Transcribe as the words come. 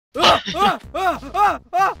What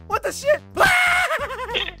the shit?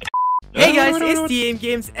 Hey guys, it's TM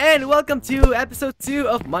Games and welcome to episode 2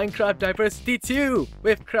 of Minecraft Diversity 2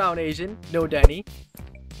 with Crown Asian, no Danny.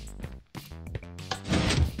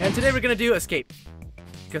 And today we're gonna do escape.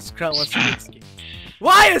 Because Crown wants to do escape.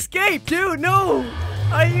 Why escape, dude? No!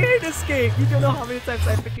 I hate escape! You don't know how many times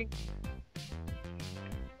I freaking...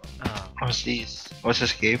 What's these? What's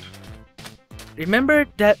escape? Remember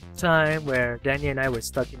that time where Danny and I were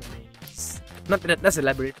stuck in a maze? Not that, that's a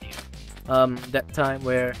labyrinth. That time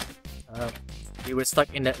where we were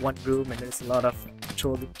stuck in that one room and there's a lot of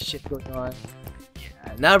trolling shit going on.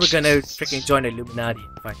 Yeah, now we're gonna freaking join the Illuminati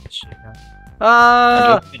and find this shit.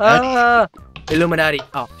 Illuminati.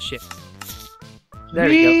 Oh shit. There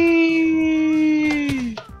we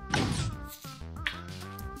go.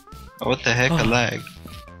 Oh, what the heck? A lag.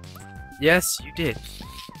 Yes, you did.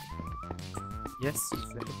 Yes,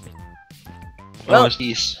 exactly. Well,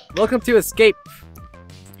 geez. Welcome to Escape.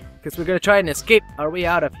 Because we're gonna try and escape our way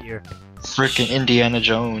out of here. Freaking Indiana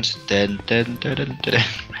Jones. Dun.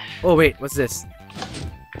 Oh wait, what's this?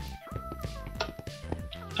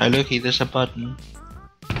 Hey, looky, there's a button.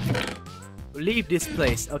 Leave this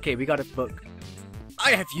place. Okay, we got a book.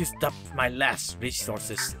 I have used up my last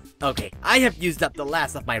resources. Okay, I have used up the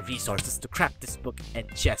last of my resources to craft this book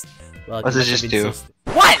and chest. Well, what does this do?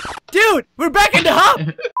 What? Dude, we're back in the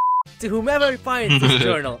hub! To whomever finds this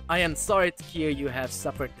journal, I am sorry to hear you have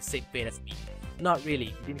suffered the same fate as me. Not really,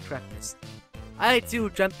 you didn't crack this. I too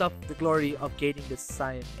dreamt of the glory of gaining the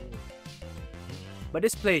science. But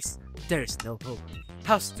this place, there is no hope.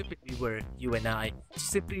 How stupid we were, you and I, to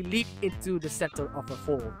simply leap into the center of a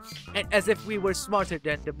hole. And as if we were smarter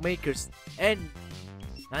than the makers and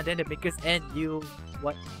knew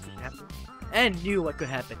what could happen. And knew what could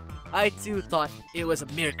happen. I too thought it was a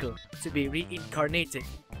miracle to be reincarnated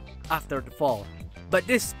after the fall. But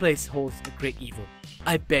this place holds a great evil.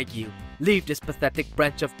 I beg you, leave this pathetic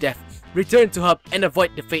branch of death, return to Hub and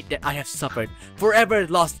avoid the fate that I have suffered. Forever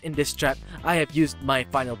lost in this trap, I have used my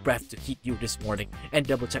final breath to hit you this morning. And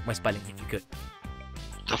double check my spelling if you could.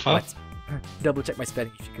 The fuck? What? Double check my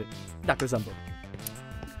spelling if you could. Dr. Zumbo.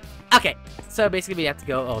 Okay, so basically we have to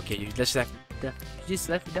go. Oh, okay, you just left without me. You just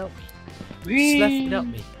left without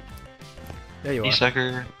me. There you are.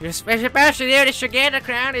 Sucker. You're supposed to do this together,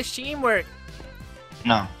 Crown. It's teamwork.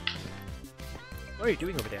 No. What are you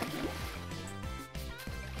doing over there?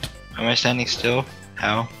 Am I standing still?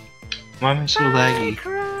 How? Why am I so laggy?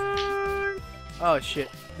 Crown. Oh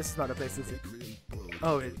shit. This is not a place, is it?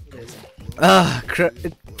 Oh, it is.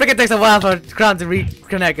 It freaking takes a while for Crown to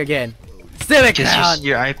reconnect again. Still it, Crown!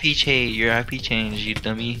 Your IP change, you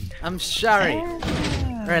dummy. I'm sorry.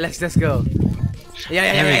 Alright, let's go.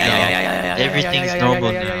 Yeah. Everything's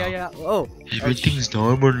normal now. Oh. Everything's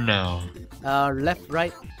normal now. Left,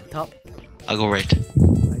 right, top. I'll go right. I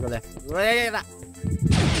go left.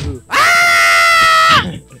 Ooh.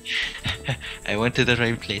 Ah! I went to the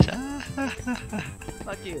right place.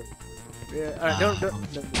 Fuck you. Alright, don't.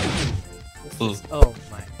 Ooh. Oh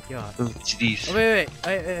my god. Ooh, it's these. Oh, wait.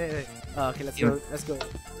 Oh, okay, let's go. Let's go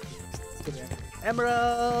there.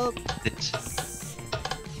 Emerald!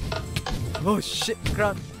 Oh shit,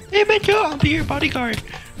 Crown. Hey, Metro, I'll be your bodyguard.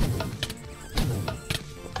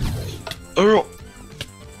 Oh.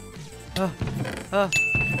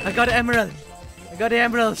 I got the emerald.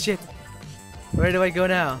 Shit. Where do I go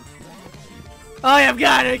now? Oh, I've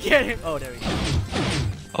got it. Get him. Oh, there we go.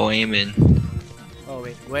 Oh, Aiman. Oh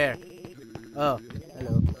wait, where? Oh,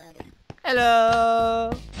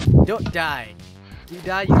 hello. Don't die. You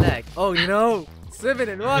die, you lag. Oh, you know, swimming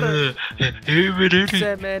in water.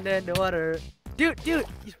 Swimming in the water. Dude.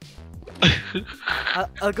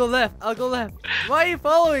 I'll go left. Why are you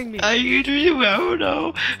following me? I don't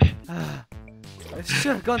know. I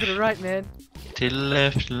should have gone to the right, man. To the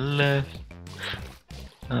left. To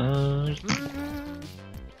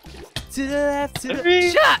the left.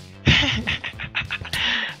 Shut!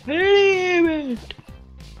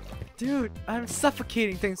 Dude, I'm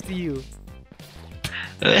suffocating thanks to you.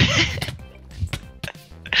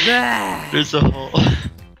 There's a hole.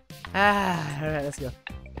 Alright, let's go.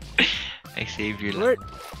 I saved your life.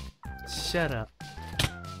 Shut up.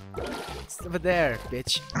 It's over there,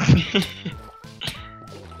 bitch.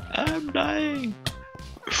 I'm dying.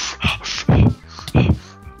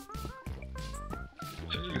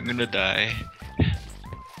 I'm gonna die.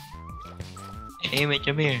 Hey, mate,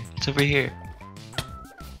 come here. It's over here.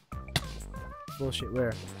 Bullshit,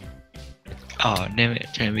 where? Oh, damn it.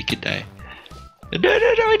 Trying to make it die. No,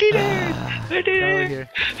 I did it! I did it! Here.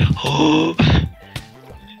 Oh!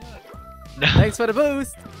 No. Thanks for the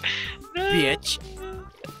boost! No. Bitch!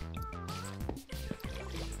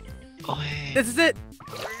 Oh, hey. This is it.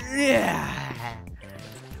 Yeah.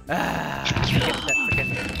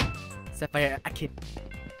 Sapphire, I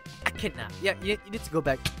cannot. Yeah, you need to go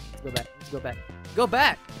back. Go back.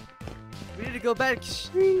 We need to go back.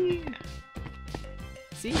 See?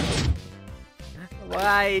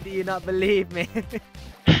 Why do you not believe me?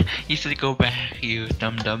 You said go back, you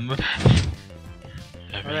dumb. Alright,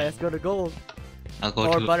 let's go to gold. I'll go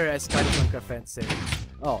or to butter, as Minecraft fans say.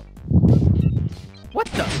 Oh. What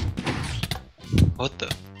the? What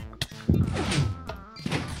the?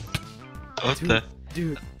 What the?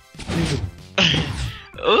 Dude.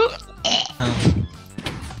 Oh.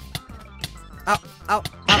 Ow.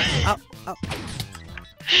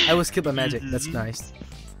 I was killed by magic. That's nice.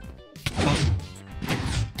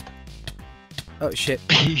 Oh shit.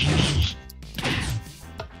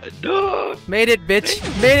 No. Made it, bitch.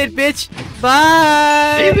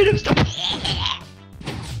 Bye. David, stop.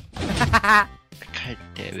 God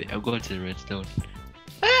damn it! I'm going to the redstone.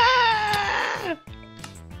 Ah!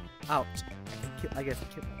 Ouch. I guess I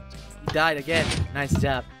killed him. You died again. Nice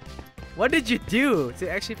job. What did you do? It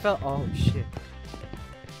actually fell. Oh shit.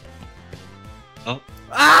 Oh.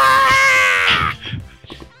 Ah!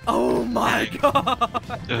 Oh my god.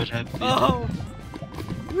 What happened? Oh.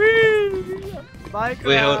 Whee! Bye,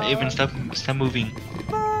 Wait, hold, crowd. even stop moving.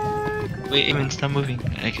 Bye, Wait, even stop moving.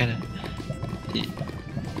 I gotta.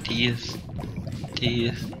 TS.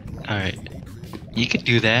 Alright. You can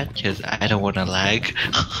do that, cause I don't wanna lag.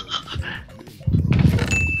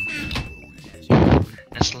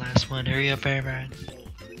 That's the last one. Hurry up, Aiman.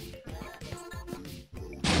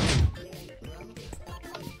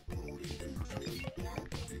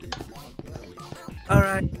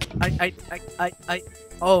 Alright.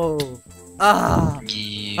 Oh. Ah.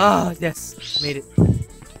 You Ah, yes. Made it.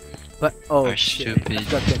 But, oh, are shit. stupid.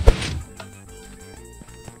 Got that.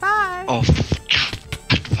 Bye. Oh, fuck.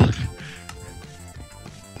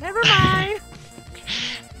 Never mind.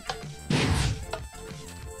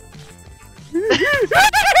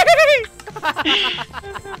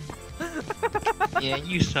 Yeah,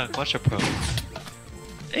 you suck. Watch a pro. Do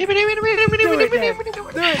it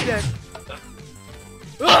then.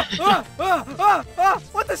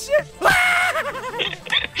 What the shit?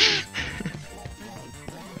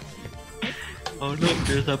 Oh look,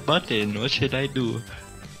 there's a button. What should I do?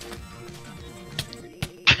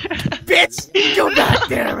 Bitch! Go back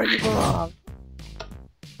there where you belong.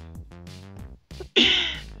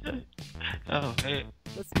 Oh, hey.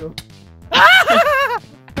 Let's go.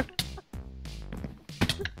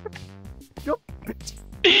 Go, bitch.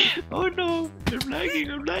 Oh no, I'm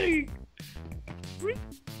lagging.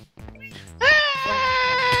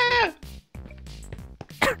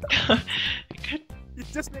 You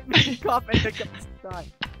just made me cough and then die.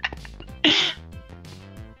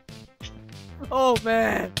 Oh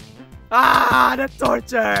man! Ah, the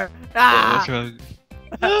torture! Ah! What's wrong?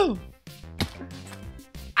 No!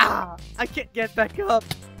 Ah! I can't get back up.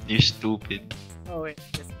 You're stupid. Oh wait,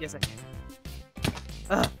 yes I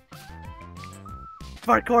can.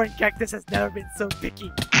 Parkour and cactus has never been so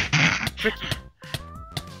picky. Tricky.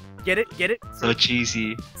 Get it? So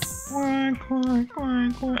cheesy. Oh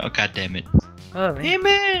god damn it. Oh man. Hey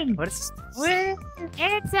man! What is this? Wait,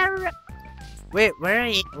 it's a. Wait, where are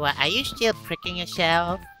you? What, are you still pricking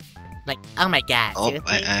yourself? Like, oh my god, Oh,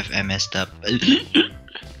 seriously? I messed up.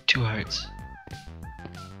 2 hearts.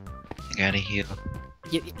 I gotta heal.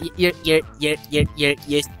 You're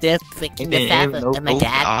still pricking yourself? Oh my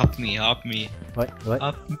god. Off me. What?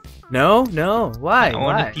 Off me. No. Why? I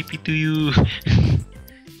wanna TP to you.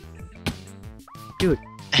 Dude,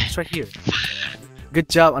 it's right here. Good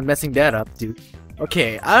job on messing that up, dude.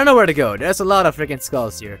 Okay, I don't know where to go. There's a lot of freaking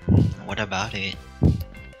skulls here. What about it?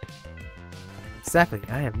 Exactly.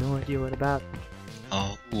 I have no idea what about.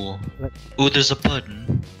 Oh, ooh. What? Ooh, there's a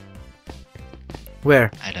button.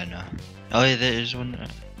 Where? I don't know. Oh, yeah, there's one.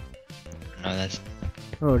 No, that's.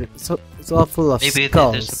 Oh, it's all full of Maybe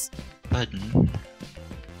skulls. there's a button.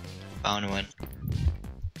 Found one.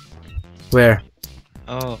 Where?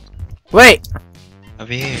 Oh, Wait!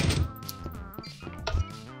 over here.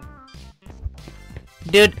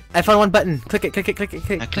 Dude, I found one button. Click it. I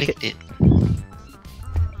clicked it.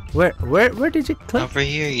 Where did you click? Over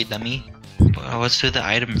here, you dummy. What's to the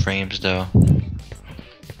item frames though?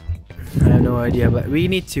 I have no idea, but we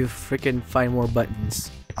need to freaking find more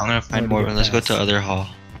buttons. I'm gonna find Where more. do you Let's go pass? to other hall.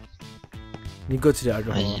 You go to the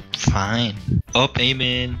other hall. Fine. Oh,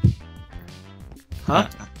 Aiman. Huh?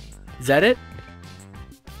 Is that it?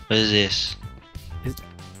 What is this?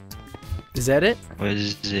 Is that it? What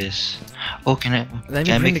is this? Oh, can I? Let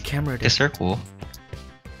can I me bring the make camera a down. circle?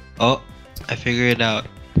 Oh, I figured it out.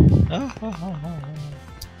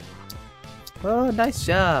 Oh, nice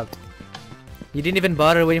job. You didn't even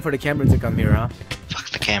bother waiting for the camera to come here, huh? Fuck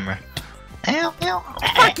the camera.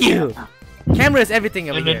 Fuck you! Camera is everything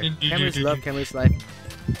over here. Camera is love, camera is life.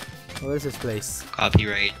 What is this place?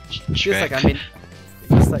 Copyright. Feels like Shrek. I'm in.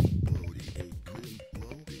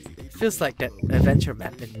 Feels like that adventure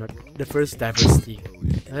map in the first Diversity.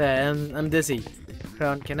 I'm dizzy.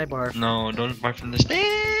 Crown, can I barf? No, don't barf from the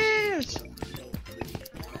stairs.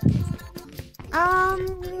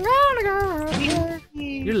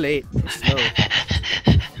 You're late. Slow.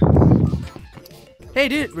 Hey,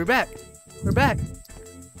 dude, we're back. We're back.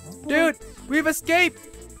 Dude, we've escaped.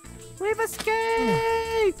 We've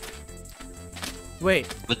escaped.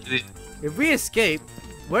 Wait, But we, if we escape,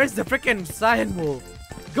 where's the freaking cyan wool?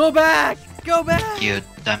 Go back! Go back! you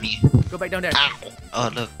dummy. Go back down there. Ow.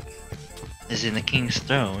 Oh look, it's in the king's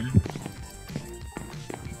throne.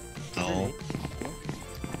 Oh,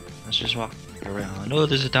 let's just walk around. Oh,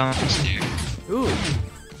 there's a downstairs. Ooh.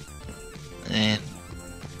 And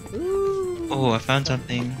Ooh. oh, I found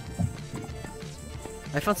something.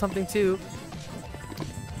 I found something too.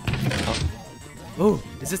 Oh. Oh,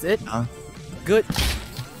 is this it? Huh? Good.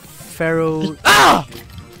 Pharaoh. Ah!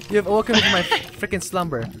 You have awoken from my freaking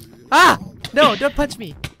slumber. Ah! No, don't punch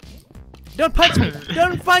me. Don't punch me.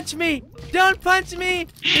 Don't punch me. Don't punch me.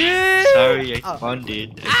 Sorry, I Oh. spawned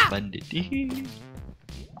it. I spawned it.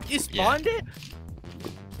 You spawned it?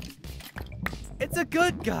 It's a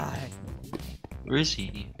good guy. Where is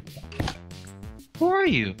he? Who are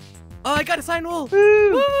you? Oh, I got a sign wool.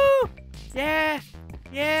 Woo! Woo! Yeah.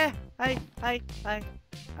 Yeah. I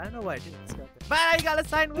don't know why I did this. But I got a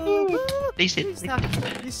sign wool. Woo! They said. You suck.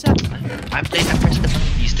 You suck. I pressed the button,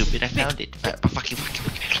 you stupid. I found it. Fuck you.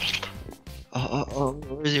 Oh.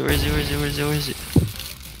 Where is it? Where is it?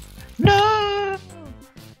 No!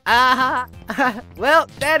 Ah! Well,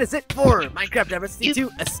 that is it for Minecraft Diversity 2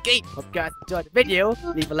 Escape. Hope you guys enjoyed the video.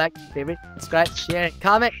 Leave a like, favorite, subscribe, share, and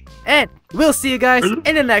comment. And we'll see you guys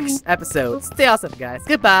in the next episode. Stay awesome, guys.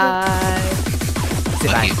 Goodbye. Say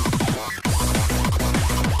Fuck bye. you.